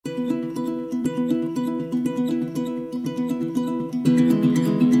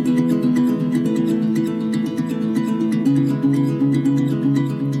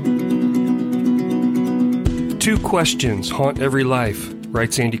questions haunt every life,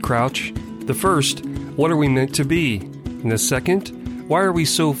 writes Andy Crouch. The first, what are we meant to be? And the second, why are we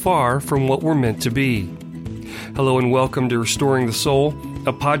so far from what we're meant to be? Hello and welcome to Restoring the Soul,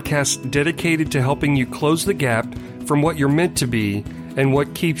 a podcast dedicated to helping you close the gap from what you're meant to be and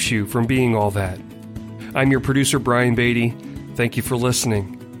what keeps you from being all that. I'm your producer, Brian Beatty. Thank you for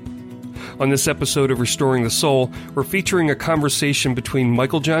listening. On this episode of Restoring the Soul, we're featuring a conversation between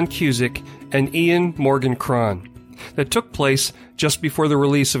Michael John Cusick and Ian Morgan Cron that took place just before the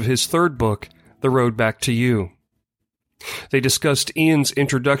release of his third book, The Road Back to You. They discussed Ian's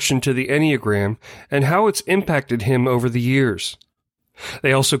introduction to the Enneagram and how it's impacted him over the years.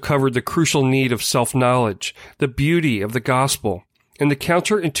 They also covered the crucial need of self-knowledge, the beauty of the gospel, and the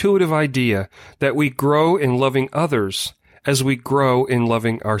counterintuitive idea that we grow in loving others as we grow in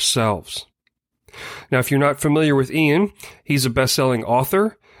loving ourselves. Now, if you're not familiar with Ian, he's a best-selling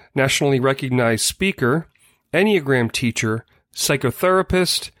author, nationally recognized speaker, Enneagram teacher,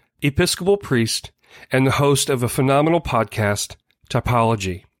 psychotherapist, Episcopal priest, and the host of a phenomenal podcast,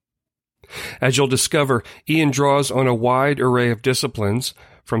 Typology. As you'll discover, Ian draws on a wide array of disciplines,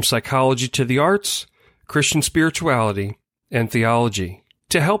 from psychology to the arts, Christian spirituality, and theology,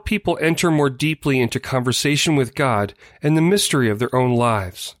 to help people enter more deeply into conversation with God and the mystery of their own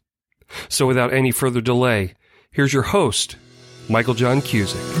lives. So without any further delay, here's your host, Michael John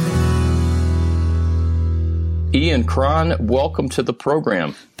Cusick. Ian Cron, welcome to the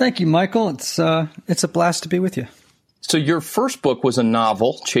program. Thank you, Michael. It's a blast to be with you. So your first book was a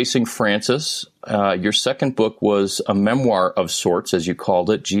novel, Chasing Francis. Your second book was a memoir of sorts, as you called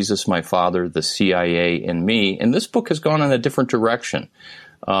it, Jesus, My Father, the CIA, and Me. And this book has gone in a different direction.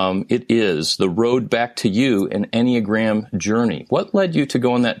 It is The Road Back to You, an Enneagram Journey. What led you to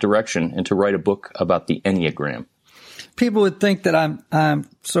go in that direction and to write a book about the Enneagram? People would think that I'm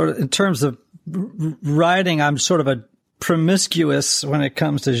sort of, in terms of writing, I'm sort of a promiscuous when it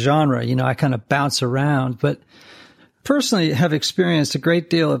comes to genre. You know, I kind of bounce around, but personally have experienced a great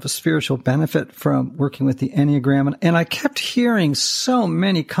deal of a spiritual benefit from working with the Enneagram. And I kept hearing so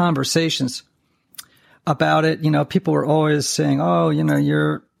many conversations about it. You know, people were always saying, oh, you know,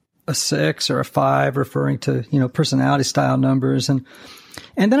 you're a 6 or a 5, referring to, you know, personality style numbers. And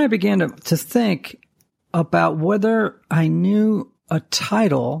then I began to think about whether I knew a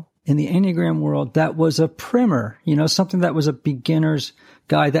title in the Enneagram world that was a primer, you know, something that was a beginner's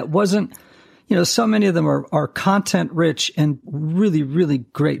guide that wasn't, you know, so many of them are content rich and really, really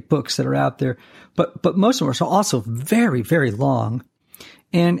great books that are out there. But most of them are also very, very long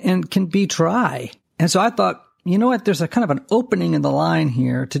and can be dry. And so I thought, you know what, there's a kind of an opening in the line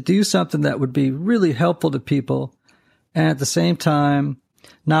here to do something that would be really helpful to people and at the same time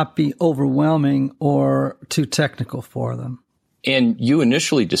not be overwhelming or too technical for them. And you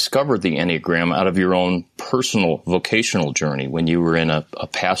initially discovered the Enneagram out of your own personal vocational journey. When you were in a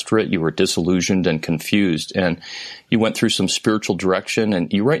pastorate, you were disillusioned and confused, and you went through some spiritual direction.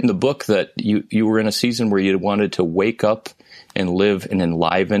 And you write in the book that you were in a season where you wanted to wake up and live an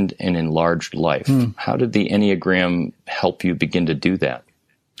enlivened and enlarged life. How did the Enneagram help you begin to do that?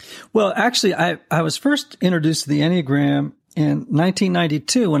 Well, actually, I was first introduced to the Enneagram in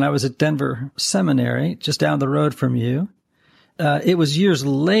 1992 when I was at Denver Seminary, just down the road from you. It was years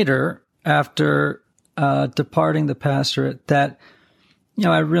later, after departing the pastorate, that, you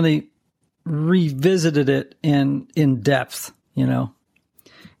know, I really revisited it in depth, you know.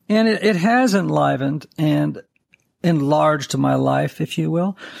 And it has enlivened and enlarged my life, if you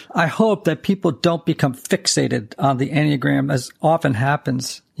will. I hope that people don't become fixated on the Enneagram, as often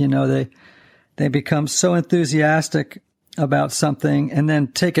happens. You know, they become so enthusiastic about something and then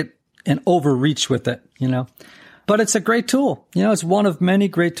take it and overreach with it, you know. But it's a great tool. You know, it's one of many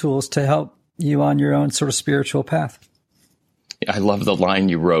great tools to help you on your own sort of spiritual path. I love the line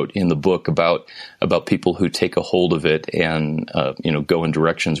you wrote in the book about people who take a hold of it and, you know, go in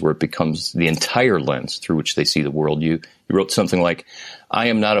directions where it becomes the entire lens through which they see the world. You wrote something like, I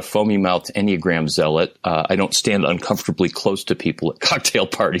am not a foamy-mouthed Enneagram zealot. I don't stand uncomfortably close to people at cocktail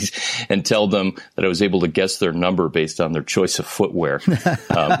parties and tell them that I was able to guess their number based on their choice of footwear.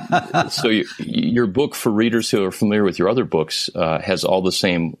 So your book, for readers who are familiar with your other books, has all the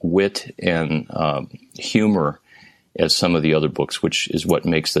same wit and humor as some of the other books, which is what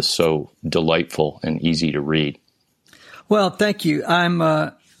makes this so delightful and easy to read. Well, thank you.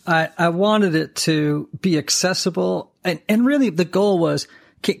 I wanted it to be accessible, and really the goal was,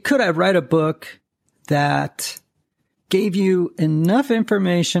 could I write a book that gave you enough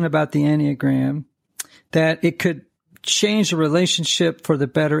information about the Enneagram that it could change the relationship for the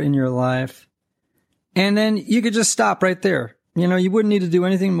better in your life, and then you could just stop right there you wouldn't need to do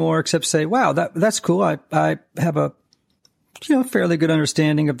anything more except say, wow, that's cool. I have a, fairly good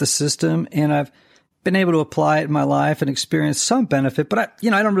understanding of the system, and I've been able to apply it in my life and experience some benefit, but I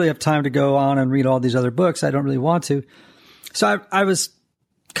don't really have time to go on and read all these other books. I don't really want to. So I was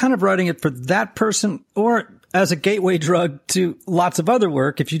kind of writing it for that person, or as a gateway drug to lots of other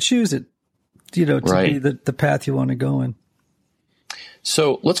work if you choose it, to be the path you want to go in.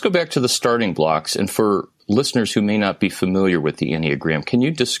 So let's go back to the starting blocks. And for listeners who may not be familiar with the Enneagram, can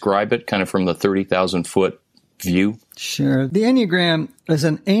you describe it kind of from the 30,000-foot view? Sure. The Enneagram is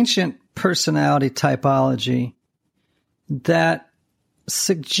an ancient personality typology that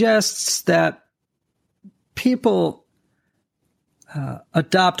suggests that people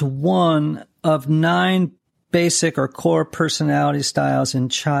adopt one of 9 basic or core personality styles in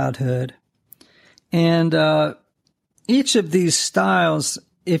childhood. And each of these styles,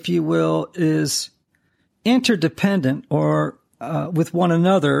 if you will, is interdependent or with one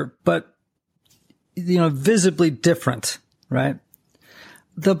another, but visibly different, right?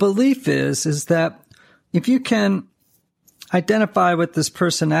 The belief is that if you can identify what this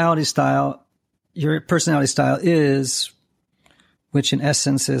personality style, your personality style is, which in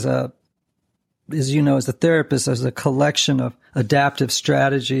essence is as a therapist, is a collection of adaptive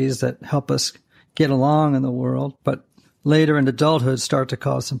strategies that help us get along in the world, but later in adulthood start to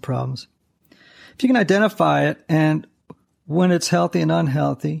cause some problems. If you can identify it, and when it's healthy and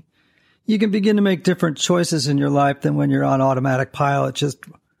unhealthy, you can begin to make different choices in your life than when you're on automatic pilot, just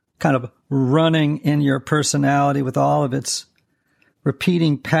kind of running in your personality with all of its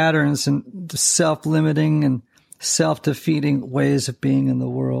repeating patterns and self-limiting and self-defeating ways of being in the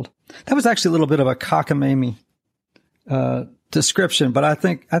world. That was actually a little bit of a cockamamie description, but I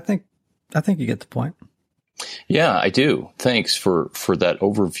think you get the point. Yeah, I do. Thanks for that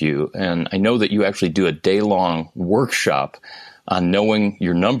overview. And I know that you actually do a day-long workshop on knowing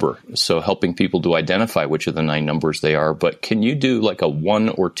your number, so helping people to identify which of the 9 numbers they are. But can you do like a 1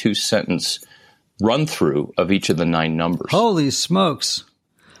 or 2 sentence run through of each of the 9 numbers? Holy smokes.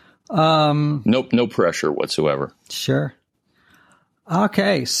 No pressure whatsoever. Sure.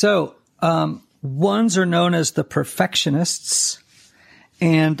 Okay. So, 1s are known as the perfectionists,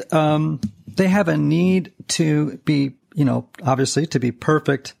 and, they have a need to be, obviously to be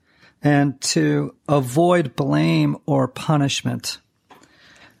perfect and to avoid blame or punishment.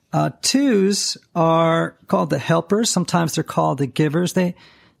 2s are called the helpers. Sometimes they're called the givers. They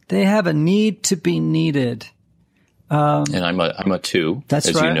have a need to be needed. And I'm a 2, that's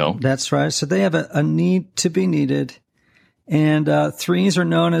as right. you know. That's right. So they have a need to be needed. And 3s are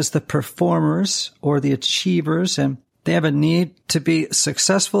known as the performers or the achievers, and they have a need to be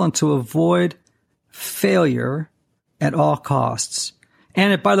successful and to avoid failure at all costs.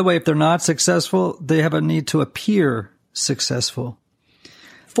 And by the way, if they're not successful, they have a need to appear successful.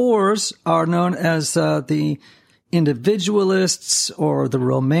 4s are known as the individualists or the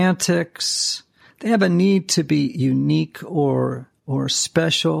romantics. They have a need to be unique or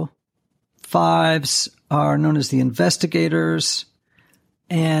special. 5s are known as the investigators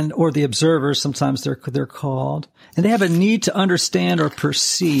or the observers. Sometimes they're called, and they have a need to understand or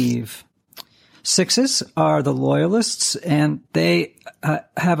perceive. 6s are the loyalists, and they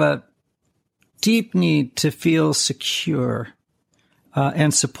have a deep need to feel secure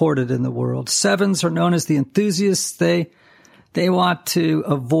and supported in the world. 7s are known as the enthusiasts. They want to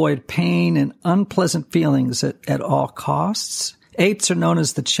avoid pain and unpleasant feelings at all costs. 8s are known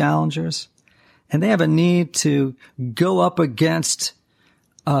as the challengers, and they have a need to go up against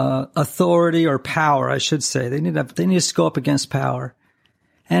authority or power, I should say. They need to go up against power.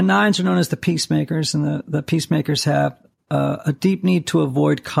 And 9s are known as the peacemakers, and the peacemakers have a deep need to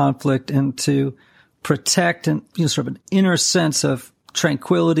avoid conflict and to protect and sort of an inner sense of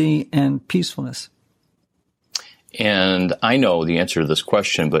tranquility and peacefulness. And I know the answer to this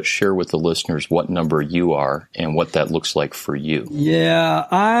question, but share with the listeners what number you are and what that looks like for you. Yeah,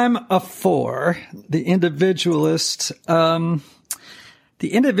 I'm a 4, the individualist.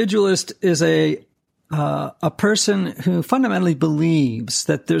 The individualist is a person who fundamentally believes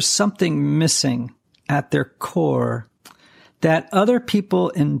that there's something missing at their core that other people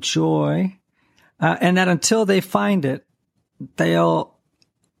enjoy, and that until they find it, they'll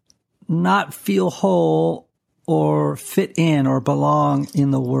not feel whole or fit in or belong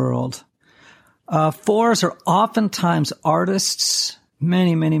in the world. 4s are oftentimes artists.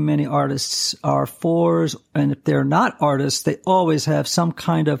 Many artists are 4s, and if they're not artists, they always have some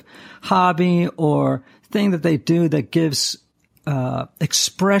kind of hobby or thing that they do that gives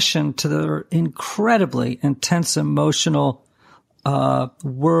expression to their incredibly intense emotional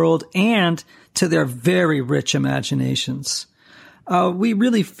world and to their very rich imaginations. We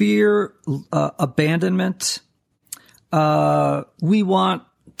really fear abandonment. We want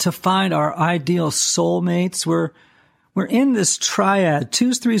to find our ideal soulmates. We're in this triad.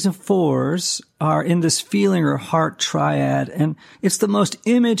 2s, 3s, and 4s are in this feeling or heart triad, and it's the most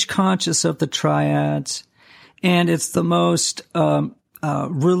image conscious of the triads, and it's the most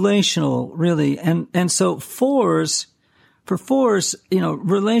relational, really. And so for 4s,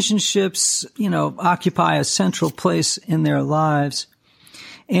 relationships, occupy a central place in their lives.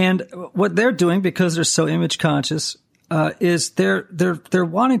 And what they're doing, because they're so image conscious, is they're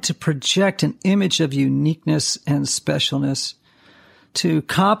wanting to project an image of uniqueness and specialness to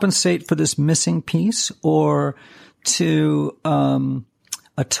compensate for this missing piece, or to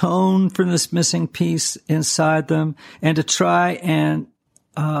atone for this missing piece inside them, and to try and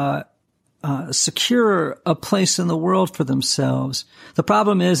secure a place in the world for themselves. The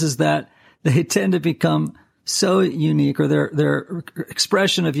problem is that they tend to become so unique, or their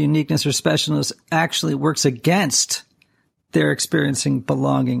expression of uniqueness or specialness actually works against their experiencing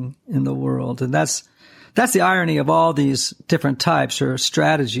belonging in the world. And that's the irony of all these different types or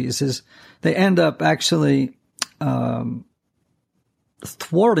strategies, is they end up actually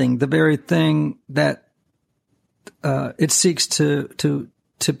thwarting the very thing that it seeks to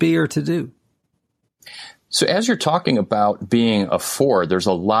be or to do. So as you're talking about being a 4, there's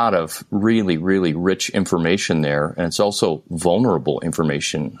a lot of really, really rich information there. And it's also vulnerable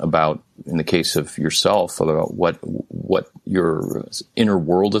information about, in the case of yourself, about what your inner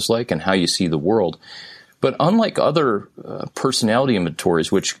world is like and how you see the world. But unlike other personality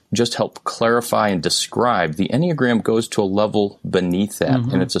inventories, which just help clarify and describe, the Enneagram goes to a level beneath that,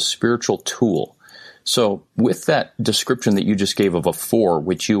 and it's a spiritual tool. So with that description that you just gave of a 4,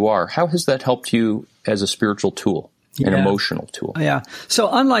 which you are, how has that helped you as a spiritual tool, an emotional tool? Yeah. So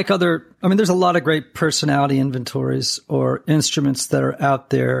unlike there's a lot of great personality inventories or instruments that are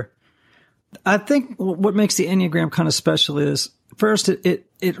out there. I think what makes the Enneagram kind of special is, first, it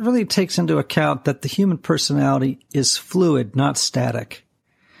really takes into account that the human personality is fluid, not static.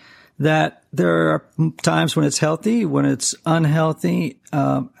 That there are times when it's healthy, when it's unhealthy.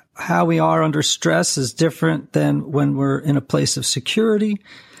 How we are under stress is different than when we're in a place of security.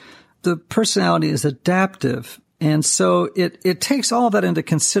 The personality is adaptive. And so it takes all that into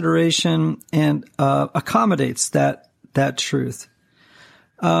consideration and accommodates that truth.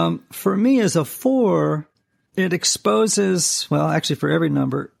 For me as a 4, it exposes, well, actually for every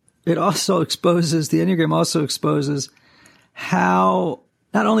number, the Enneagram also exposes how,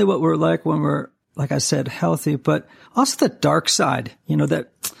 not only what we're like when we're, like I said, healthy, but also the dark side, that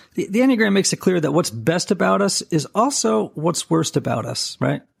the Enneagram makes it clear that what's best about us is also what's worst about us,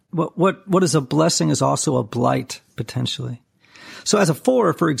 right? What is a blessing is also a blight, potentially. So as a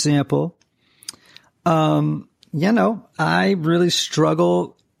 4, for example, I really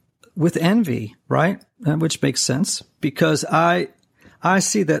struggle with envy, right? Which makes sense, because I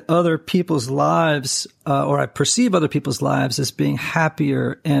see that other people's lives, or I perceive other people's lives as being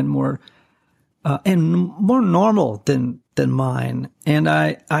happier and more normal than mine. And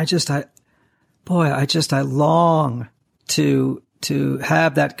I long to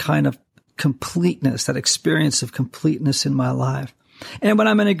have that kind of completeness, that experience of completeness in my life. And when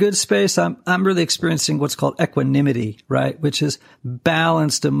I'm in a good space, I'm really experiencing what's called equanimity, right? Which is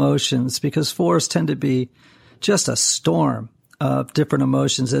balanced emotions, because 4s tend to be just a storm of different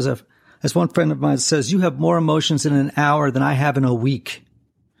emotions. As one friend of mine says, you have more emotions in an hour than I have in a week.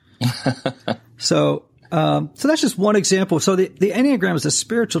 So that's just one example. So the Enneagram as a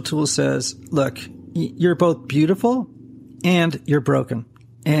spiritual tool says, look, you're both beautiful and you're broken.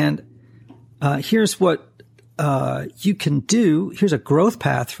 And here's what you can do. Here's a growth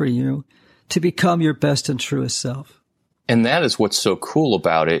path for you to become your best and truest self. And that is what's so cool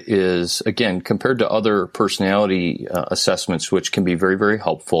about it is, again, compared to other personality assessments, which can be very, very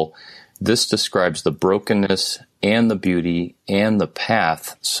helpful, this describes the brokenness and the beauty and the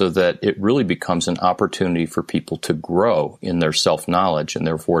path so that it really becomes an opportunity for people to grow in their self-knowledge and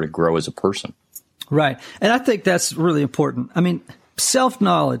therefore to grow as a person. Right. And I think that's really important. I mean,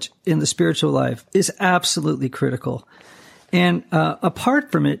 self-knowledge in the spiritual life is absolutely critical. And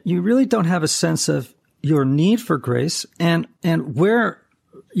apart from it, you really don't have a sense of your need for grace and where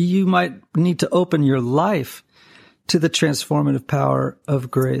you might need to open your life to the transformative power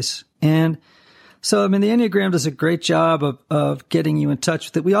of grace. And so, the Enneagram does a great job of getting you in touch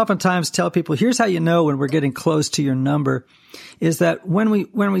with it. We oftentimes tell people, here's how you know when we're getting close to your number, is that when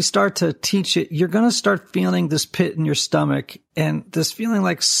we start to teach it, you're going to start feeling this pit in your stomach and this feeling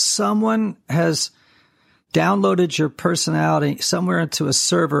like someone has downloaded your personality somewhere into a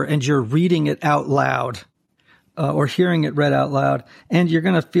server and you're reading it out loud. or hearing it read out loud, and you're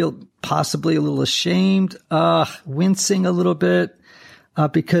going to feel possibly a little ashamed, wincing a little bit,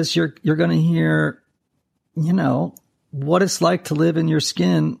 because you're going to hear, what it's like to live in your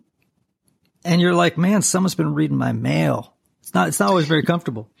skin, and you're like, man, someone's been reading my mail. It's not always very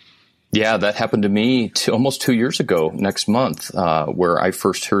comfortable. Yeah, that happened to me almost 2 years ago next month, where I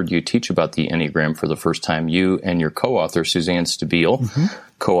first heard you teach about the Enneagram for the first time, you and your co-author, Suzanne Stabile,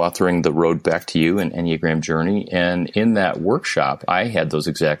 co-authoring The Road Back to You, an Enneagram Journey. And in that workshop, I had those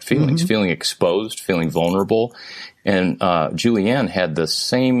exact feelings, feeling exposed, feeling vulnerable. And Julianne had the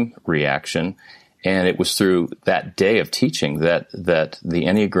same reaction. And it was through that day of teaching that the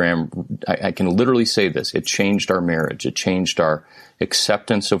Enneagram, I can literally say this, it changed our marriage. It changed our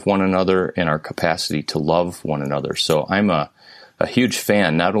acceptance of one another and our capacity to love one another. So I'm a huge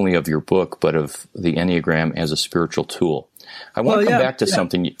fan, not only of your book, but of the Enneagram as a spiritual tool. I want to come back to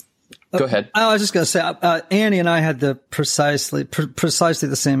something. Go ahead. I was just going to say, Annie and I had the precisely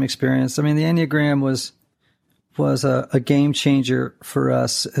the same experience. I mean, the Enneagram was a game changer for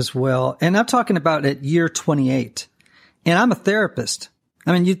us as well. And I'm talking about at year 28. And I'm a therapist.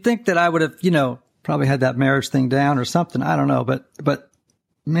 I mean, you'd think that I would have, probably had that marriage thing down or something. I don't know. But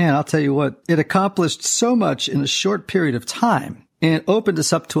man, I'll tell you what, it accomplished so much in a short period of time and opened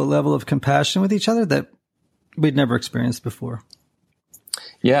us up to a level of compassion with each other that we'd never experienced before.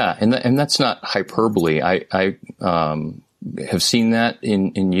 Yeah. And that's not hyperbole. I have seen that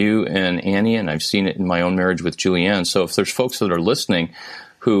in you and Annie, and I've seen it in my own marriage with Julianne. So if there's folks that are listening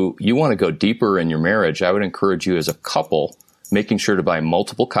who you want to go deeper in your marriage, I would encourage you as a couple, making sure to buy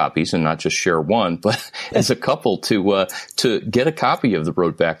multiple copies and not just share one, but as a couple to get a copy of The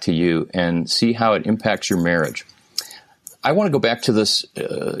Road Back to You and see how it impacts your marriage. I want to go back to this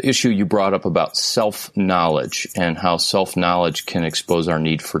issue you brought up about self-knowledge and how self-knowledge can expose our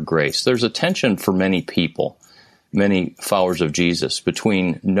need for grace. There's a tension for many people, many followers of Jesus,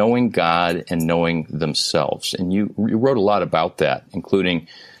 between knowing God and knowing themselves. And you wrote a lot about that, including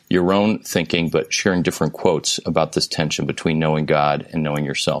your own thinking, but sharing different quotes about this tension between knowing God and knowing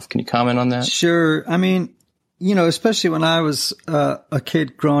yourself. Can you comment on that? Sure. I mean, especially when I was a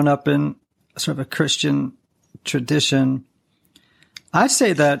kid growing up in sort of a Christian tradition, I'd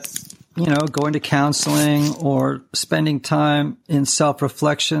say that, going to counseling or spending time in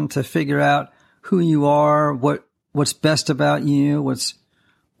self-reflection to figure out who you are, what's best about you,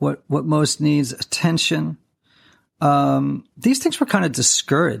 what most needs attention. These things were kind of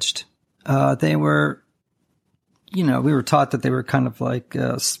discouraged. They were, we were taught that they were kind of like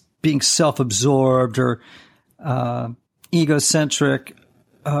being self-absorbed or egocentric,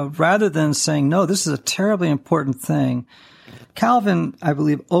 rather than saying, no, this is a terribly important thing. Calvin, I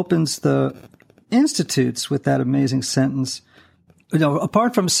believe, opens the Institutes with that amazing sentence.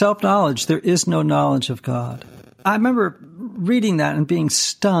 Apart from self-knowledge, there is no knowledge of God. I remember reading that and being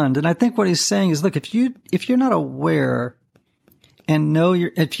stunned. And I think what he's saying is, look, if you're not aware and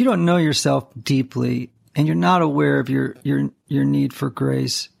if you don't know yourself deeply and you're not aware of your need for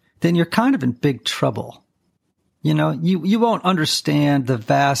grace, then you're kind of in big trouble. You won't understand the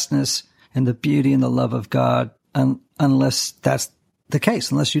vastness and the beauty and the love of God unless that's the case,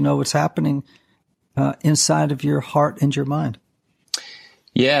 unless you know what's happening inside of your heart and your mind.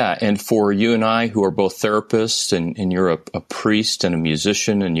 Yeah, and for you and I, who are both therapists, and you're a priest and a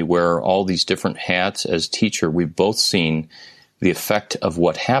musician, and you wear all these different hats as teacher, we've both seen the effect of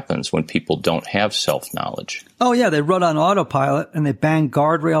what happens when people don't have self-knowledge. Oh, yeah, they run on autopilot, and they bang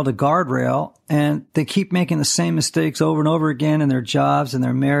guardrail to guardrail, and they keep making the same mistakes over and over again in their jobs and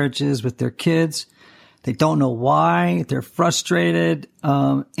their marriages with their kids. They don't know why. They're frustrated,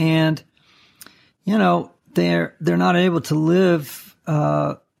 and they're not able to live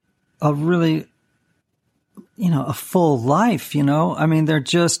a really, a full life, I mean, they're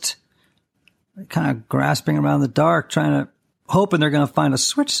just kind of grasping around the dark, hoping they're going to find a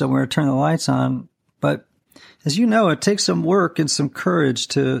switch somewhere to turn the lights on. But as you know, it takes some work and some courage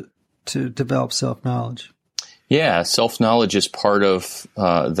to develop self-knowledge. Yeah, self-knowledge is part of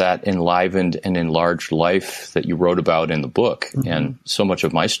that enlivened and enlarged life that you wrote about in the book. Mm-hmm. And so much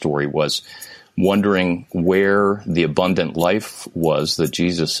of my story was wondering where the abundant life was that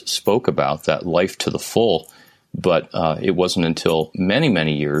Jesus spoke about, that life to the full. But it wasn't until many,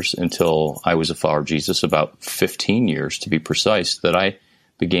 many years, until I was a follower of Jesus, about 15 years to be precise, that I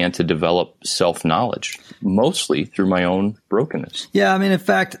began to develop self-knowledge, mostly through my own brokenness. Yeah, I mean, in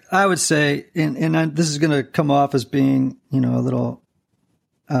fact, I would say, and this is going to come off as being, a little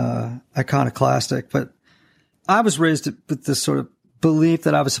iconoclastic, but I was raised with this sort of belief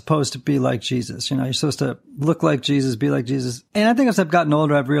that I was supposed to be like Jesus. You're supposed to look like Jesus, be like Jesus. And I think as I've gotten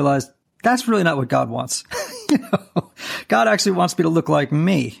older, I've realized That's really not what God wants. God actually wants me to look like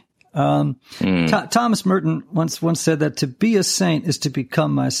me. Thomas Merton once said that to be a saint is to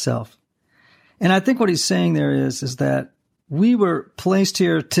become myself. And I think what he's saying there is that we were placed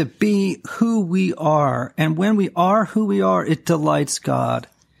here to be who we are. And when we are who we are, it delights God.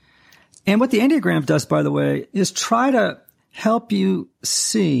 And what the Enneagram does, by the way, is try to help you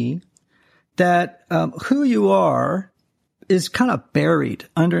see that who you are is kind of buried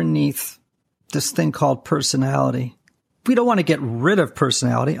underneath this thing called personality. We don't want to get rid of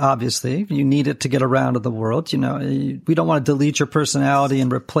personality, obviously. You need it to get around to the world. We don't want to delete your personality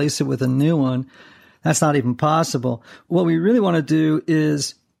and replace it with a new one. That's not even possible. What we really want to do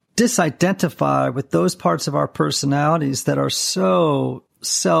is disidentify with those parts of our personalities that are so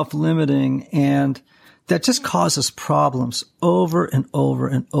self-limiting and that just cause us problems over and over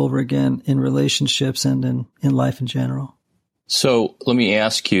and over again in relationships and in life in general. So let me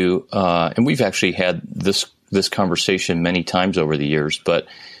ask you, and we've actually had this conversation many times over the years, but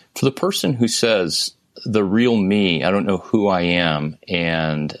for the person who says, the real me, I don't know who I am,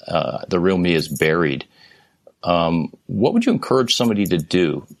 and the real me is buried, what would you encourage somebody to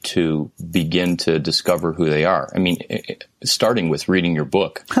do to begin to discover who they are? I mean, starting with reading your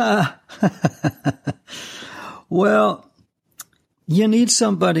book. Well, you need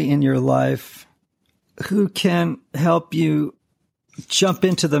somebody in your life who can help you jump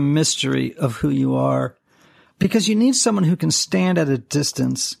into the mystery of who you are, because you need someone who can stand at a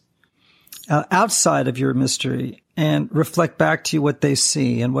distance outside of your mystery and reflect back to you what they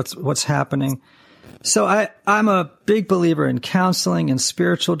see and what's happening. So I'm a big believer in counseling and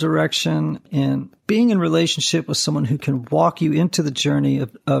spiritual direction and being in relationship with someone who can walk you into the journey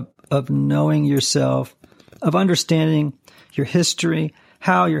of knowing yourself, of understanding your history,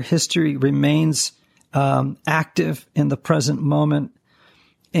 how your history remains active in the present moment,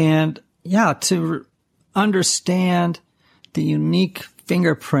 and to understand the unique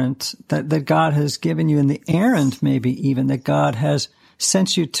fingerprint that God has given you in the errand, maybe even that God has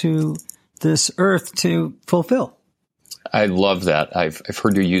sent you to this earth to fulfill. I love that. I've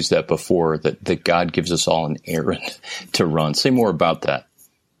heard you use that before, that God gives us all an errand to run. Say more about that.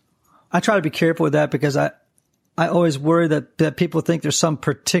 I try to be careful with that because I always worry that people think there's some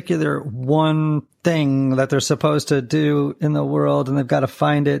particular one thing that they're supposed to do in the world and they've got to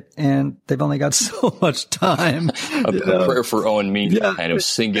find it and they've only got so much time. A prayer for Owen Meany, kind of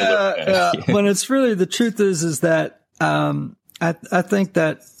singular. When it's really, the truth is that I think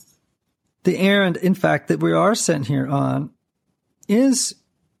that the errand, in fact, that we are sent here on is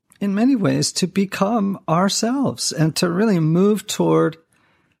in many ways to become ourselves and to really move toward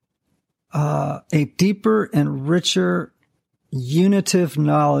a deeper and richer unitive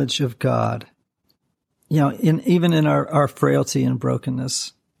knowledge of God, even in our frailty and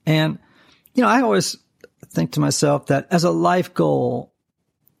brokenness. And, I always think to myself that as a life goal,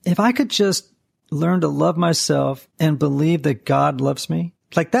 if I could just learn to love myself and believe that God loves me,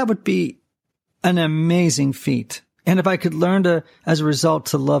 like that would be an amazing feat. And if I could learn to, as a result,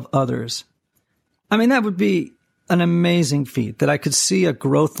 to love others, that would be an amazing feat, that I could see a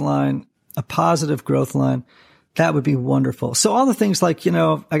growth line, a positive growth line. That would be wonderful. So all the things like,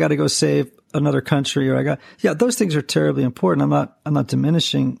 I got to go save another country or those things are terribly important. I'm not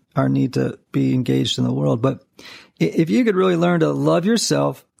diminishing our need to be engaged in the world, but if you could really learn to love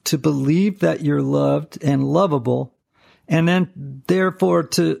yourself, to believe that you're loved and lovable, and then therefore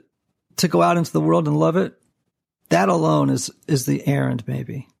to go out into the world and love it, that alone is the errand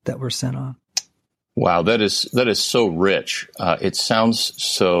maybe that we're sent on. Wow, that is so rich. It sounds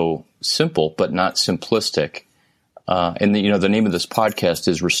so simple, but not simplistic. And the name of this podcast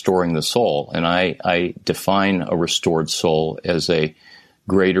is Restoring the Soul, and I define a restored soul as a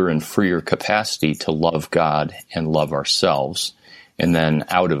greater and freer capacity to love God and love ourselves. And then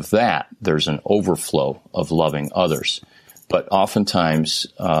out of that, there's an overflow of loving others. But oftentimes,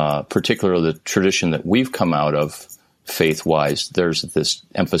 particularly the tradition that we've come out of faith-wise, there's this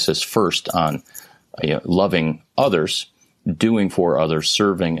emphasis first on loving others, doing for others,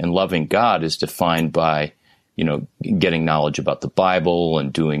 serving, and loving God is defined by, getting knowledge about the Bible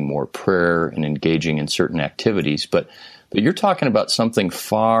and doing more prayer and engaging in certain activities. But you're talking about something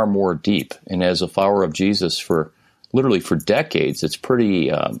far more deep. And as a follower of Jesus for decades, it's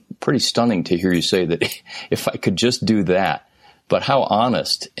pretty stunning to hear you say that if I could just do that. But how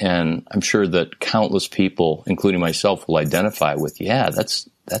honest, and I'm sure that countless people, including myself, will identify with,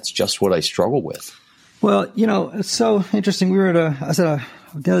 that's just what I struggle with. Well, it's so interesting. We were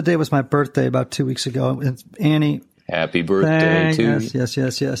the other day was my birthday about 2 weeks ago. It's Annie. Happy birthday to you.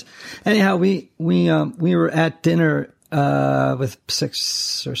 Yes. Anyhow, we were at dinner with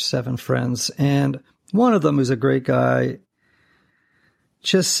 6 or 7 friends, and one of them, who's a great guy,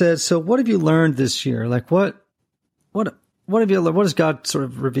 just said, "So what have you learned this year? Like what have you learned? What has God sort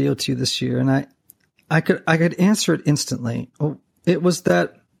of revealed to you this year?" And I could answer it instantly. It was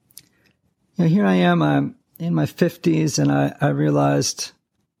that, here I am, I'm in my 50s, and I realized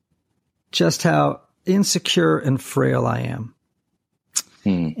just how insecure and frail I am.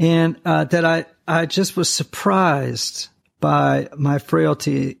 And that I just was surprised by my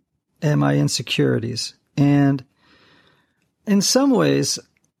frailty and my insecurities. And in some ways,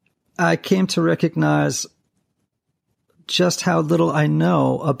 I came to recognize just how little I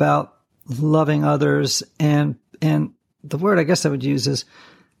know about loving others, and the word I guess I would use is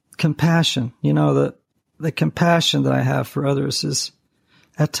compassion. The compassion that I have for others is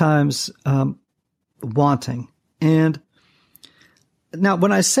at times wanting. And now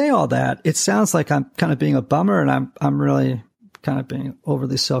when I say all that, it sounds like I'm kind of being a bummer, and I'm really kind of being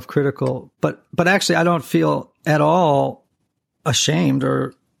overly self-critical. But actually, I don't feel at all ashamed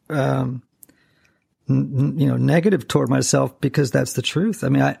or negative toward myself, because that's the truth. I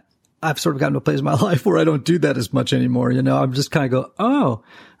mean, I've sort of gotten to a place in my life where I don't do that as much anymore. I'm just kind of go, oh,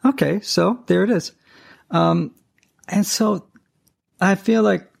 okay, so there it is. And so I feel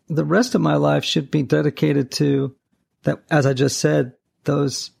like the rest of my life should be dedicated to that, as I just said,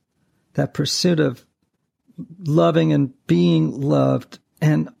 that pursuit of loving and being loved,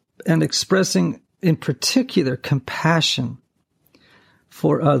 and expressing in particular compassion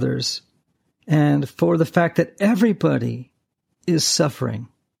for others, and for the fact that everybody is suffering.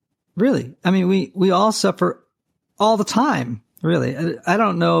 Really. I mean, we all suffer all the time, really. I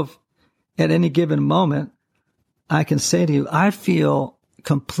don't know if at any given moment I can say to you, I feel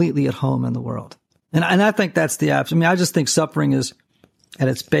completely at home in the world. And I think that's the absolute. I mean, I just think suffering is, at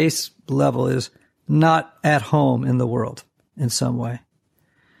its base level, is not at home in the world in some way.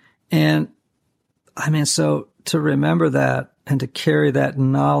 And I mean, so to remember that and to carry that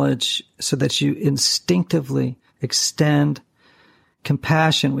knowledge so that you instinctively extend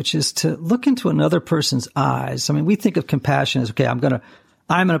compassion, which is to look into another person's eyes. I mean, we think of compassion as, okay,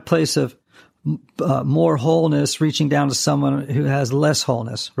 I'm in a place of more wholeness, reaching down to someone who has less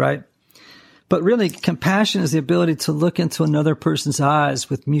wholeness, right? But really, compassion is the ability to look into another person's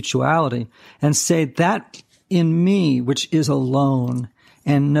eyes with mutuality and say, that in me, which is alone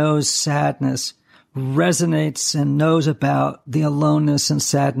and knows sadness, resonates and knows about the aloneness and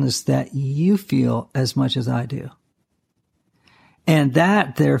sadness that you feel as much as I do. And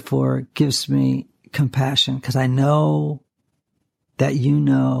that, therefore, gives me compassion, because I know that you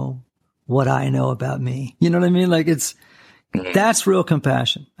know what I know about me. You know what I mean? Like, that's real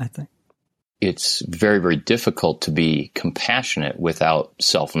compassion, I think. It's very, very difficult to be compassionate without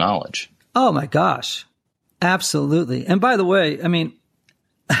self-knowledge. Oh my gosh. Absolutely. And by the way, I mean,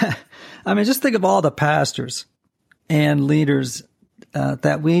 just think of all the pastors and leaders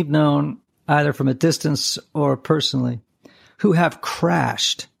that we've known, either from a distance or personally, who have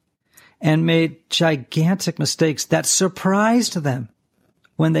crashed and made gigantic mistakes that surprised them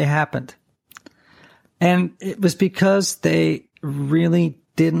when they happened. And it was because they really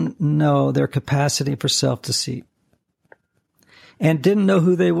didn't know their capacity for self-deceit, and didn't know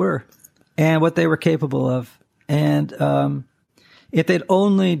who they were and what they were capable of. And if they'd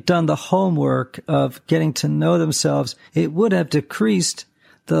only done the homework of getting to know themselves, it would have decreased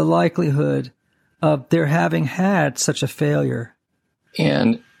the likelihood of their having had such a failure.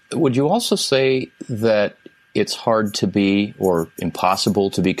 And would you also say that it's hard to be, or impossible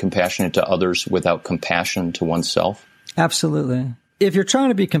to be, compassionate to others without compassion to oneself? Absolutely. If you're trying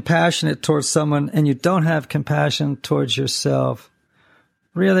to be compassionate towards someone and you don't have compassion towards yourself,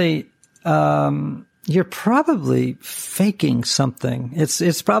 really, you're probably faking something.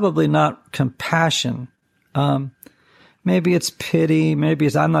 It's probably not compassion. Maybe it's pity. Maybe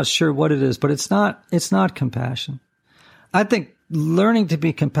it's, I'm not sure what it is, but it's not compassion. I think learning to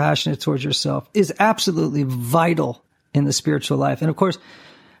be compassionate towards yourself is absolutely vital in the spiritual life. And of course,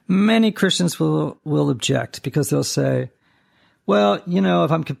 many Christians will object, because they'll say, well,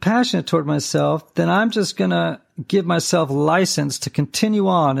 if I'm compassionate toward myself, then I'm just going to give myself license to continue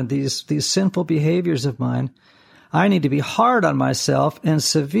on in these sinful behaviors of mine. I need to be hard on myself and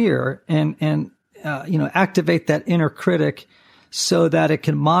severe and activate that inner critic so that it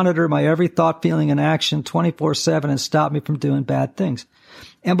can monitor my every thought, feeling, and action 24/7 and stop me from doing bad things.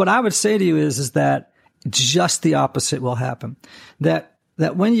 And what I would say to you is that just the opposite will happen. That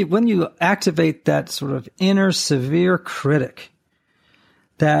when you activate that sort of inner severe critic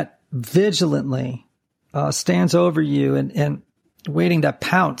that vigilantly stands over you and waiting to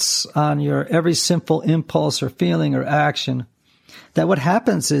pounce on your every sinful impulse or feeling or action, that what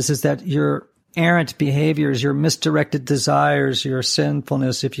happens is that your errant behaviors, your misdirected desires, your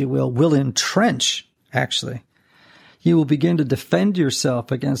sinfulness, if you will entrench, actually. You will begin to defend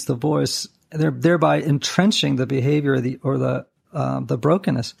yourself against the voice, thereby entrenching the behavior or the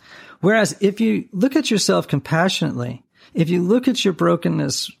brokenness. Whereas if you look at yourself compassionately, if you look at your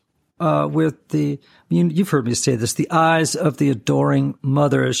brokenness with you've heard me say this, the eyes of the adoring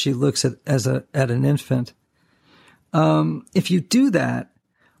mother as she looks at an infant. If you do that,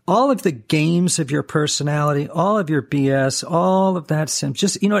 all of the games of your personality, all of your BS, all of that sin,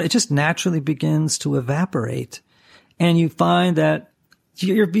 it just naturally begins to evaporate. And you find that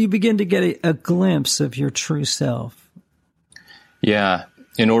you begin to get a glimpse of your true self. Yeah.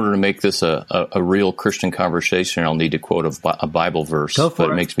 In order to make this a real Christian conversation, I'll need to quote a Bible verse. Go for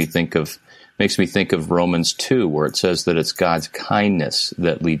it. It makes me think of Romans 2, where it says that it's God's kindness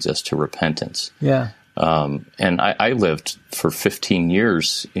that leads us to repentance. Yeah. And I lived for 15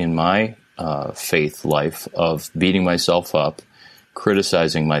 years in my faith life of beating myself up,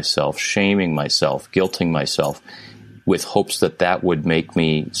 criticizing myself, shaming myself, guilting myself, with hopes that would make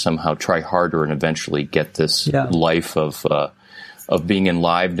me somehow try harder and eventually get this life of being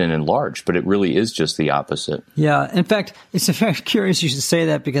enlivened and enlarged. But it really is just the opposite. Yeah. In fact, it's very curious you should say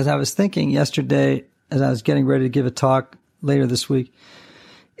that, because I was thinking yesterday as I was getting ready to give a talk later this week,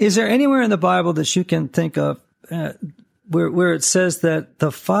 is there anywhere in the Bible that you can think of where it says that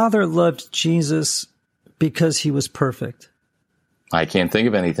the Father loved Jesus because he was perfect? I can't think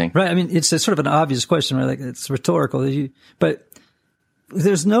of anything. Right. I mean, it's a sort of an obvious question, right? Like, it's rhetorical. But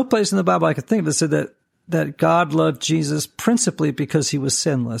there's no place in the Bible I could think of that said that God loved Jesus principally because he was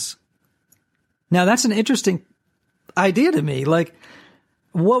sinless. Now, that's an interesting idea to me. Like,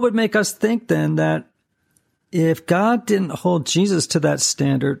 what would make us think then that if God didn't hold Jesus to that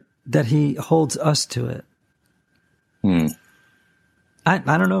standard, that he holds us to it? I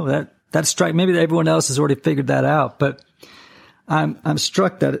don't know. That strike. Maybe everyone else has already figured that out, but I'm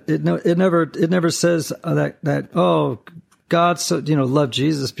struck that it never says that God loved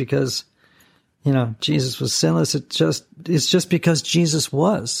Jesus because Jesus was sinless. It's just because Jesus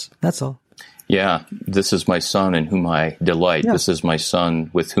was. That's all. Yeah, this is my son in whom I delight. Yeah. This is my son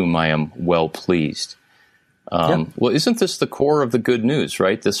with whom I am well pleased. Well, isn't this the core of the good news,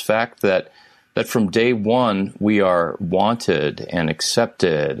 right? This fact that from day one we are wanted and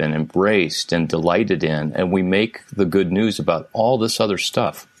accepted and embraced and delighted in, and we make the good news about all this other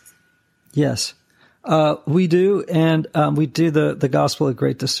stuff. Yes, we do, and we do the gospel a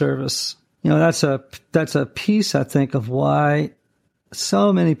great disservice. That's a piece, I think, of why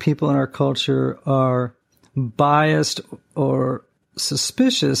so many people in our culture are biased or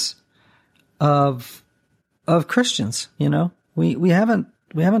suspicious of Christians. We haven't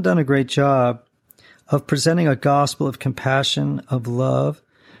done a great job of presenting a gospel of compassion, of love,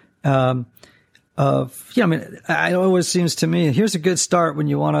 it always seems to me, here's a good start when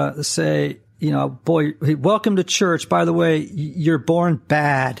you want to say, boy, welcome to church. By the way, you're born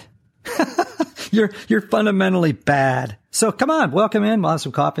bad. You're fundamentally bad. So come on, welcome in. We'll have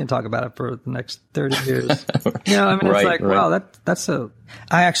some coffee and talk about it for the next 30 years. It's like, wow,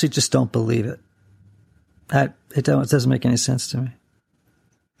 I actually just don't believe it. It doesn't make any sense to me.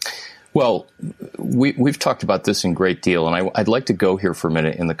 Well, we've talked about this in great deal, and I'd like to go here for a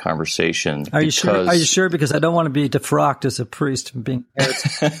minute in the conversation. Are you sure? Are you sure? Because I don't want to be defrocked as a priest from being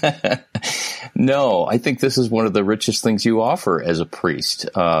No, I think this is one of the richest things you offer as a priest,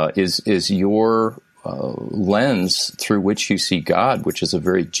 is your lens through which you see God, which is a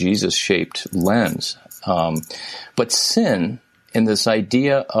very Jesus-shaped lens. But sin, and this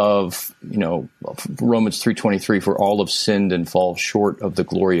idea of, Romans 3:23, for all have sinned and fall short of the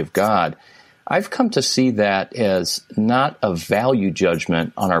glory of God, I've come to see that as not a value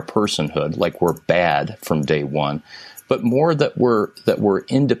judgment on our personhood, like we're bad from day one, but more that we're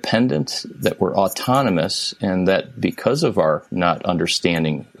independent, that we're autonomous, and that because of our not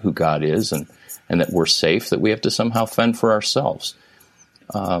understanding who God is and that we're safe, that we have to somehow fend for ourselves.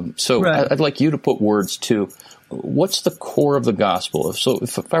 Right. I'd like you to put words to what's the core of the gospel. So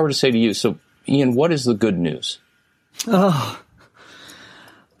if I were to say to you, so Ian, what is the good news? Oh,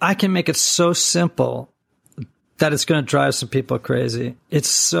 I can make it so simple that it's going to drive some people crazy. It's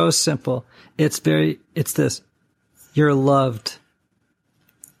so simple. It's this. You're loved.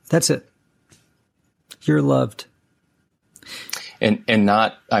 That's it. You're loved. And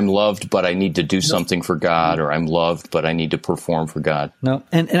not, I'm loved, but I need to do something for God, or I'm loved, but I need to perform for God. No.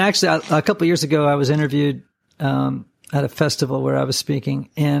 And actually, a couple of years ago, I was interviewed at a festival where I was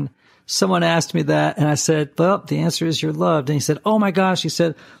speaking, and someone asked me that, and I said, well, the answer is you're loved. And he said, oh my gosh, he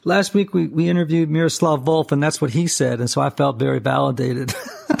said, last week we interviewed Miroslav Volf, and that's what he said. And so I felt very validated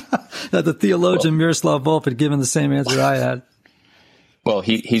that the theologian Miroslav Volf had given the same answer I had. Well,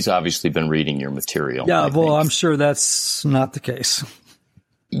 he's obviously been reading your material. Yeah, well, I'm sure that's not the case.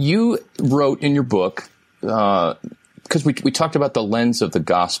 You wrote in your book, because we talked about the lens of the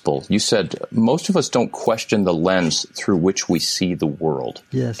gospel. You said most of us don't question the lens through which we see the world.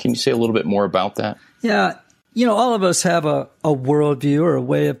 Yes. Can you say a little bit more about that? Yeah. All of us have a worldview or a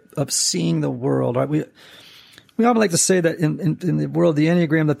way of seeing the world. Right? We often like to say that in the world of the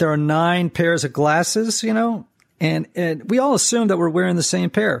Enneagram that there are 9 pairs of glasses, and we all assume that we're wearing the same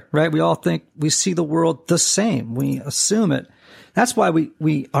pair, right? We all think we see the world the same. We assume it. That's why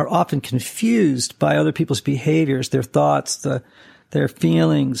we are often confused by other people's behaviors, their thoughts, their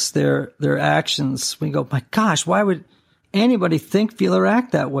feelings, their actions. We go, my gosh, why would anybody think, feel, or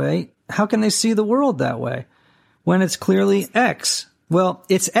act that way? How can they see the world that way when it's clearly X? Well,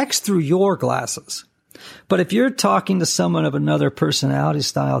 it's X through your glasses. But if you're talking to someone of another personality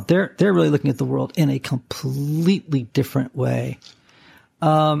style, they're really looking at the world in a completely different way.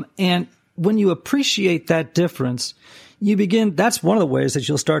 And when you appreciate that difference, that's one of the ways that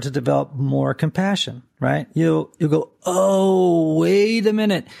you'll start to develop more compassion, right? You'll go, oh, wait a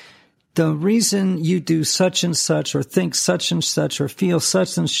minute. The reason you do such and such or think such and such or feel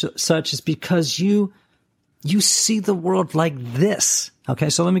such and such is because you see the world like this. Okay.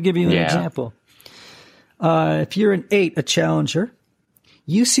 So let me give you an example. If you're an 8, a challenger,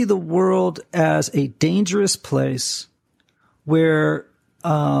 you see the world as a dangerous place where,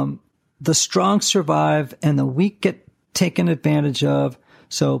 the strong survive and the weak get taken advantage of.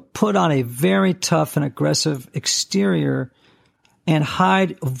 So put on a very tough and aggressive exterior and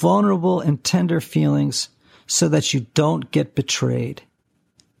hide vulnerable and tender feelings so that you don't get betrayed.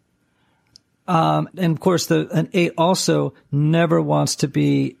 And of course, an 8 also never wants to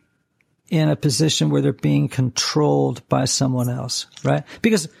be in a position where they're being controlled by someone else, right?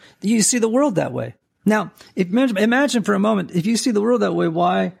 Because you see the world that way. Now, imagine for a moment, if you see the world that way,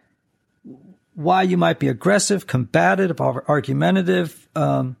 why you might be aggressive, combative, argumentative,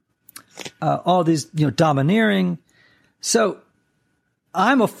 all these, domineering. So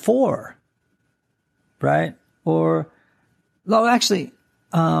I'm a 4, right? Or, well, actually,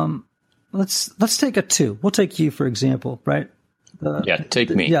 let's take a 2. We'll take you, for example, right?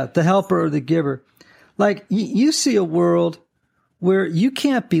 Take me. The helper or the giver. Like you see a world where you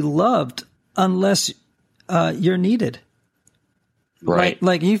can't be loved unless you're needed. Right.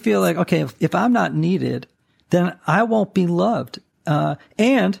 Like you feel like, okay, if I'm not needed, then I won't be loved.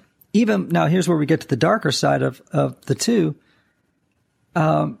 And even now, here's where we get to the darker side of the 2.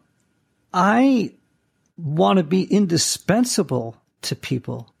 I want to be indispensable to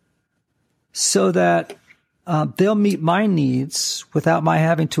people so that they'll meet my needs without my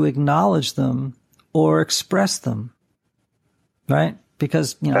having to acknowledge them or express them. Right?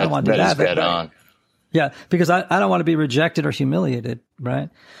 Because, I don't want to do that. That is dead on. Yeah, because I don't want to be rejected or humiliated, right?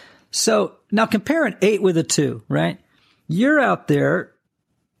 So now compare an 8 with a 2, right? You're out there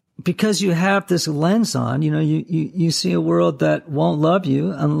because you have this lens on, you see a world that won't love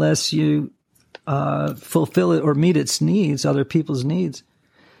you unless you fulfill it or meet its needs, other people's needs.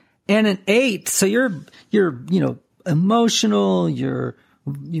 And an 8, so you're emotional, you're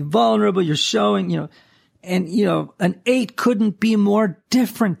vulnerable, you're showing, and, an 8 couldn't be more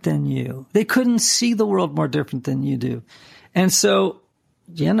different than you. They couldn't see the world more different than you do. And so,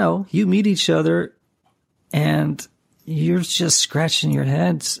 you meet each other and you're just scratching your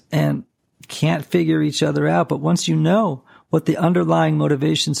heads and can't figure each other out. But once you know what the underlying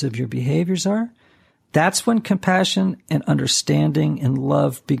motivations of your behaviors are, that's when compassion and understanding and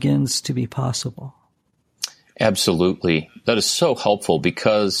love begins to be possible. Absolutely. That is so helpful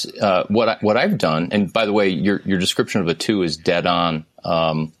because what I've done, and by the way, your description of a 2 is dead on.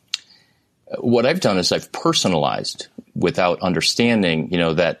 What I've done is I've personalized without understanding,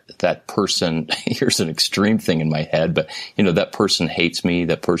 that person, here's an extreme thing in my head, but, that person hates me,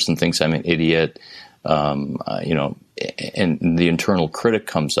 that person thinks I'm an idiot, and the internal critic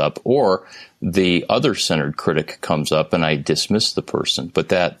comes up, or the other-centered critic comes up, and I dismiss the person. But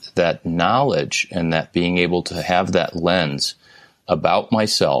that knowledge and that being able to have that lens about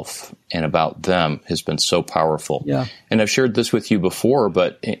myself and about them has been so powerful. Yeah. And I've shared this with you before,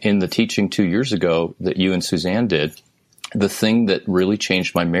 but in the teaching 2 years ago that you and Suzanne did, the thing that really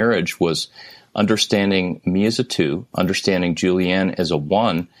changed my marriage was understanding me as a 2, understanding Julianne as a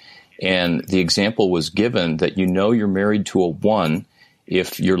 1, and the example was given that you're married to a 1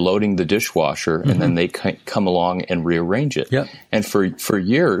 if you're loading the dishwasher and then they come along and rearrange it. Yep. And for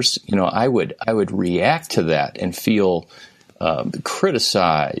years, I would react to that and feel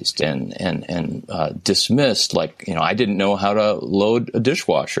criticized and dismissed, like, I didn't know how to load a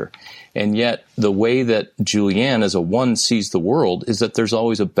dishwasher. And yet the way that Julianne as a one sees the world is that there's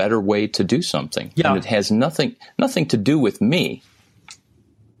always a better way to do something. Yeah. And it has nothing to do with me.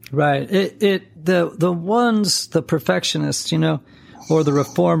 Right. The ones, the perfectionists, or the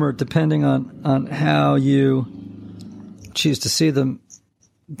reformer, depending on how you choose to see them,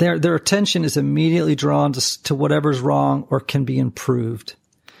 their attention is immediately drawn to whatever's wrong or can be improved.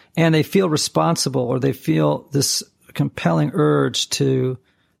 And they feel responsible, or they feel this compelling urge to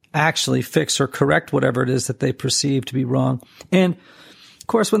actually fix or correct whatever it is that they perceive to be wrong. And of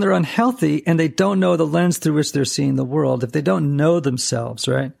course, when they're unhealthy and they don't know the lens through which they're seeing the world, if they don't know themselves,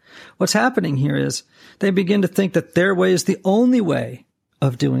 right, what's happening here is they begin to think that their way is the only way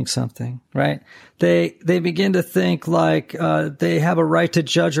of doing something, right? They begin to think like they have a right to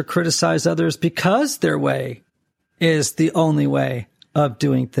judge or criticize others because their way is the only way of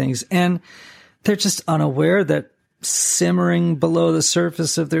doing things. And they're just unaware that simmering below the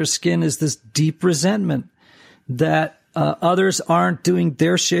surface of their skin is this deep resentment that others aren't doing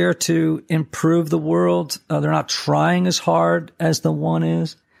their share to improve the world. They're not trying as hard as the one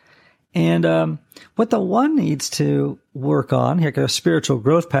is. And what the one needs to work on, here, a spiritual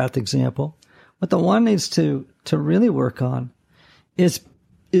growth path example, what the one needs to really work on is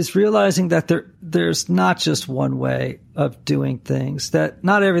realizing that there's not just one way of doing things, that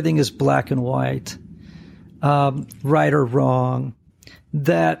not everything is black and white, right or wrong,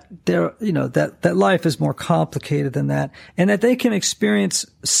 that that life is more complicated than that, and that they can experience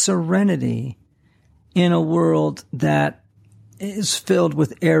serenity in a world that is filled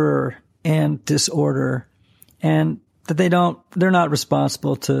with error and disorder, and that they're not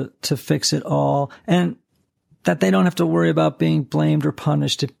responsible to fix it all, and that they don't have to worry about being blamed or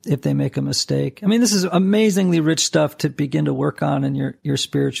punished if they make a mistake. I mean, this is amazingly rich stuff to begin to work on in your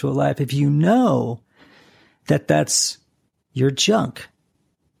spiritual life, if you know that that's your junk,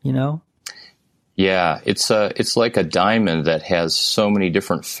 Yeah, it's like a diamond that has so many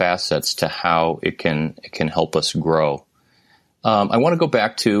different facets to how it can help us grow. I want to go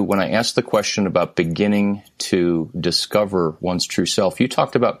back to when I asked the question about beginning to discover one's true self. You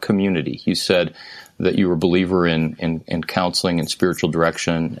talked about community. You said that you were a believer in counseling and spiritual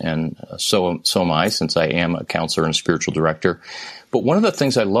direction, and so am I, since I am a counselor and a spiritual director. But one of the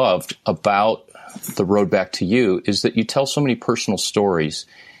things I loved about The Road Back to You is that you tell so many personal stories,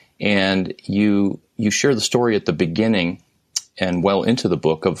 and you share the story at the beginning and well into the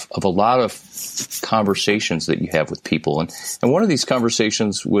book of a lot of conversations that you have with people. And one of these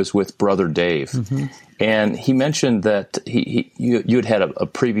conversations was with Brother Dave. Mm-hmm. And he mentioned that you had a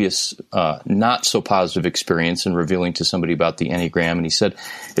previous not so positive experience in revealing to somebody about the Enneagram. And he said,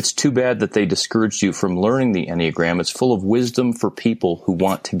 it's too bad that they discouraged you from learning the Enneagram. It's full of wisdom for people who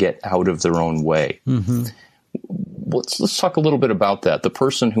want to get out of their own way. Mm-hmm. Let's talk a little bit about that. The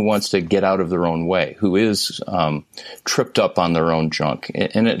person who wants to get out of their own way, who is tripped up on their own junk.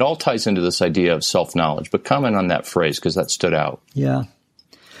 And it all ties into this idea of self-knowledge. But comment on that phrase, because that stood out. Yeah.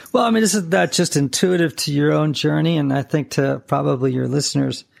 Well, I mean, isn't that just intuitive to your own journey? And I think to probably your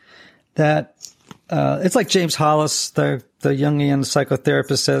listeners that it's like James Hollis, the Jungian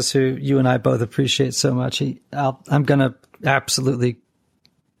psychotherapist, says, who you and I both appreciate so much. I'm going to absolutely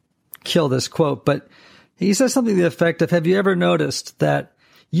kill this quote, but he says something to the effect of, have you ever noticed that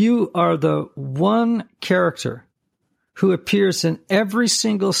you are the one character who appears in every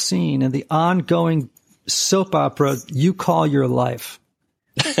single scene in the ongoing soap opera you call your life?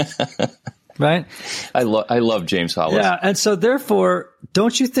 Right? I love James Hollis. Yeah, and so therefore,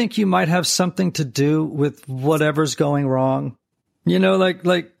 don't you think you might have something to do with whatever's going wrong? You're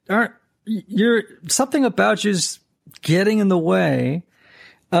something about you's getting in the way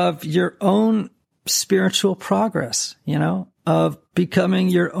of your own spiritual progress, of becoming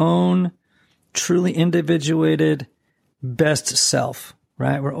your own truly individuated best self,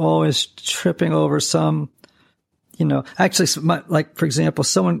 right? We're always tripping over some, actually, for example,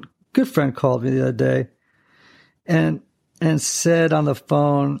 good friend called me the other day and said on the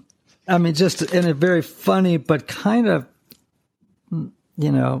phone, I mean, just in a very funny, but kind of,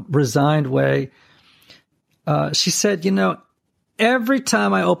 resigned way. She said, every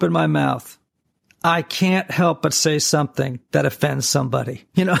time I open my mouth, I can't help but say something that offends somebody,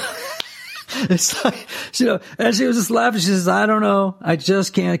 It's like, and she was just laughing. She says, I don't know. I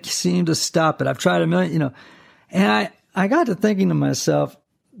just can't seem to stop it. I've tried a million, and I got to thinking to myself,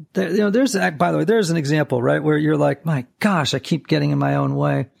 there's, by the way, there's an example, right, where you're like, my gosh, I keep getting in my own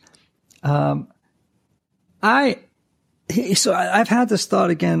way. I've had this thought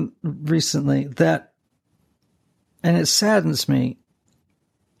again recently that, and it saddens me,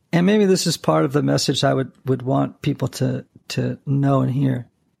 and maybe this is part of the message I would want people to know and hear.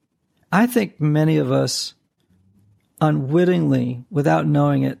 I think many of us unwittingly, without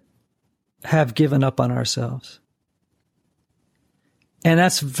knowing it, have given up on ourselves. And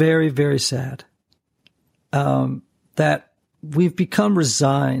that's very, very sad. That we've become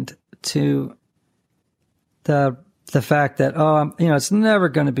resigned to the fact that, it's never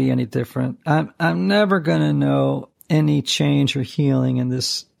going to be any different. I'm never going to know any change or healing in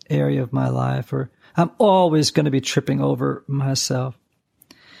this area of my life, or I'm always going to be tripping over myself.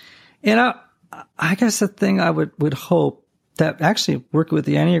 And I guess the thing I would hope that actually working with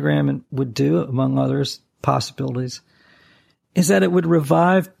the Enneagram would do, among others possibilities, is that it would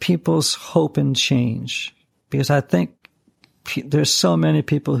revive people's hope and change. Because I think there's so many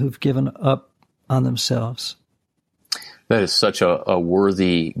people who've given up on themselves. That is such a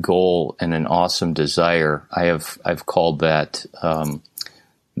worthy goal and an awesome desire. I've called that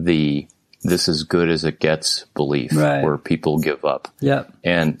the "this is good as it gets" belief, right, where people give up. Yeah.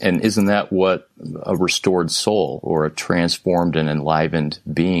 And isn't that what a restored soul or a transformed and enlivened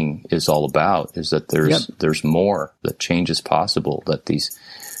being is all about? Is that there's more, that change is possible, that these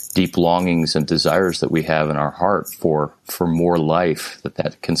deep longings and desires that we have in our heart for more life,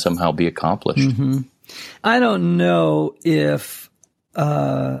 that can somehow be accomplished. Mm-hmm. I don't know if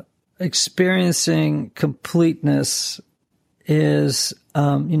experiencing completeness is,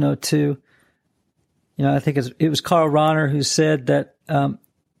 I think it was Karl Rahner who said that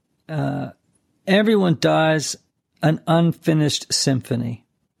everyone dies an unfinished symphony.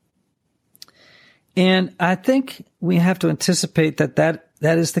 And I think we have to anticipate that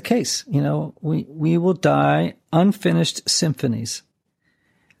is the case. We will die unfinished symphonies.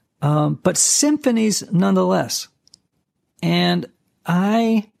 But symphonies nonetheless. And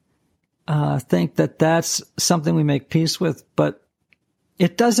I think that that's something we make peace with, but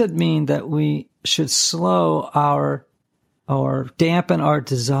it doesn't mean that we should slow or dampen our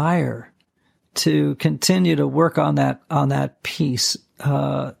desire to continue to work on that piece,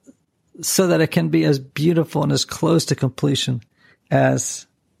 so that it can be as beautiful and as close to completion as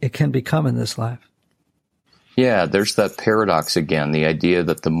it can become in this life. Yeah, there's that paradox again, the idea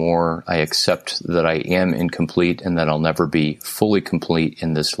that the more I accept that I am incomplete and that I'll never be fully complete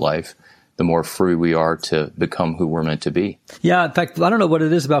in this life, the more free we are to become who we're meant to be. Yeah, in fact, I don't know what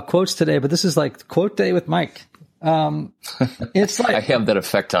it is about quotes today, but this is like quote day with Mike. It's like I have that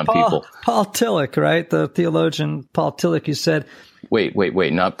effect on people. Paul Tillich, right? The theologian Paul Tillich, who said... Wait,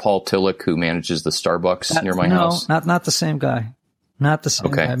 not Paul Tillich who manages the Starbucks near my house? No, not the same guy. Not the same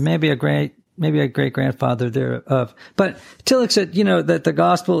guy. Maybe a great-grandfather thereof. But Tillich said, that the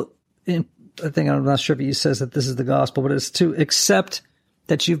gospel, I'm not sure if he says that this is the gospel, but it's to accept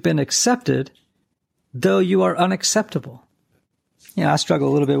that you've been accepted, though you are unacceptable. I struggle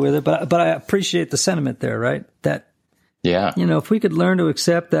a little bit with it, but I appreciate the sentiment there, right? That, if we could learn to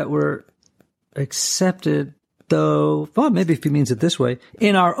accept that we're accepted, though, well, maybe if he means it this way,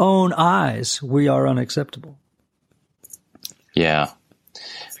 in our own eyes, we are unacceptable. Yeah.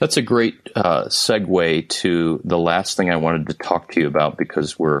 That's a great segue to the last thing I wanted to talk to you about,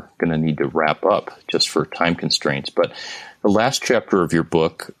 because we're going to need to wrap up just for time constraints. But the last chapter of your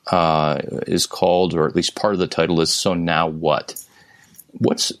book is called, or at least part of the title is, So Now What?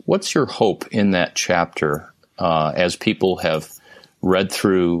 What's your hope in that chapter as people have read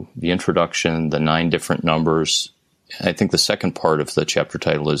through the introduction, the 9 different numbers? I think the second part of the chapter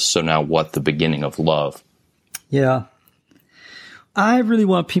title is So Now What? The Beginning of Love. Yeah. I really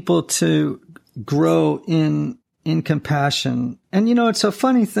want people to grow in compassion. And, it's a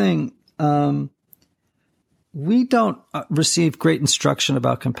funny thing. We don't receive great instruction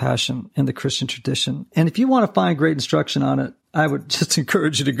about compassion in the Christian tradition. And if you want to find great instruction on it, I would just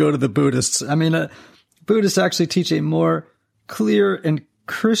encourage you to go to the Buddhists. I mean, Buddhists actually teach a more clear and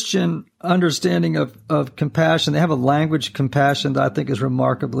Christian understanding of compassion. They have a language of compassion that I think is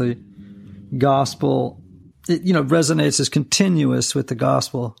remarkably gospel. It, resonates as continuous with the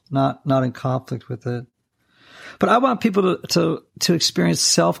gospel, not in conflict with it. But I want people to experience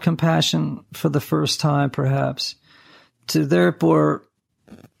self-compassion for the first time, perhaps, to therefore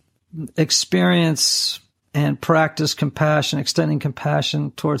experience and practice compassion, extending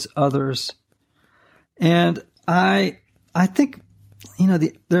compassion towards others. And I think,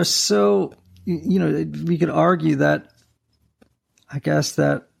 there's so, we could argue that, I guess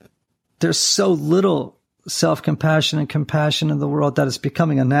that there's so little self-compassion and compassion in the world that is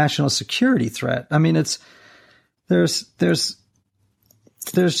becoming a national security threat. I mean, there's just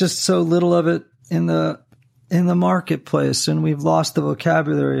so little of it in the marketplace, and we've lost the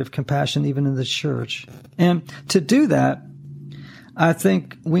vocabulary of compassion even in the church. And to do that, I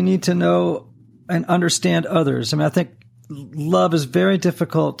think we need to know and understand others. I mean, I think love is very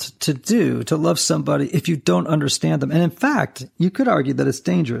difficult to do, to love somebody if you don't understand them. And in fact, you could argue that it's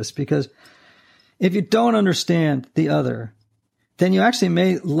dangerous, because if you don't understand the other, then you actually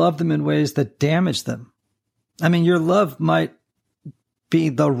may love them in ways that damage them. I mean, your love might be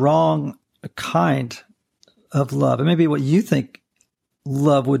the wrong kind of love. It may be what you think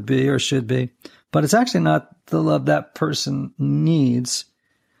love would be or should be, but it's actually not the love that person needs.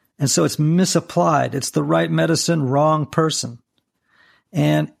 And so it's misapplied. It's the right medicine, wrong person.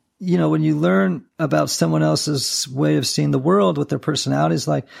 And, you know, when you learn about someone else's way of seeing the world, what their personality is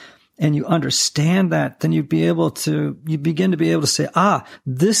like, and you understand that, then you begin to be able to say,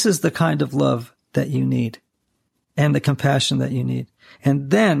 this is the kind of love that you need and the compassion that you need.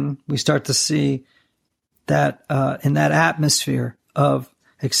 And then we start to see that in that atmosphere of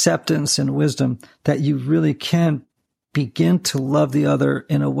acceptance and wisdom, that you really can begin to love the other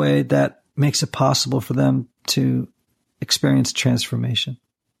in a way that makes it possible for them to experience transformation.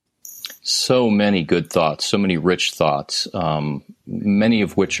 So many good thoughts, so many rich thoughts, many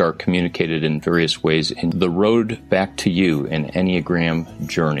of which are communicated in various ways in The Road Back to You, an Enneagram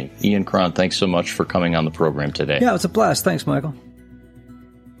Journey. Ian Cron, thanks so much for coming on the program today. Yeah, it's a blast. Thanks, Michael.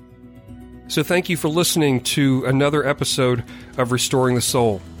 So thank you for listening to another episode of Restoring the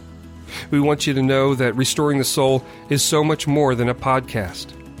Soul. We want you to know that Restoring the Soul is so much more than a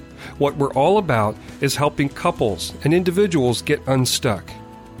podcast. What we're all about is helping couples and individuals get unstuck.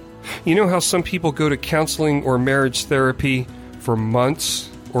 You know how some people go to counseling or marriage therapy for months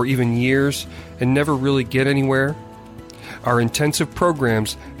or even years and never really get anywhere? Our intensive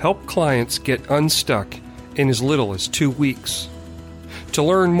programs help clients get unstuck in as little as 2 weeks. To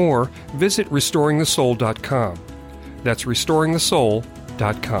learn more, visit restoringthesoul.com. That's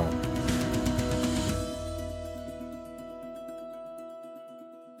restoringthesoul.com.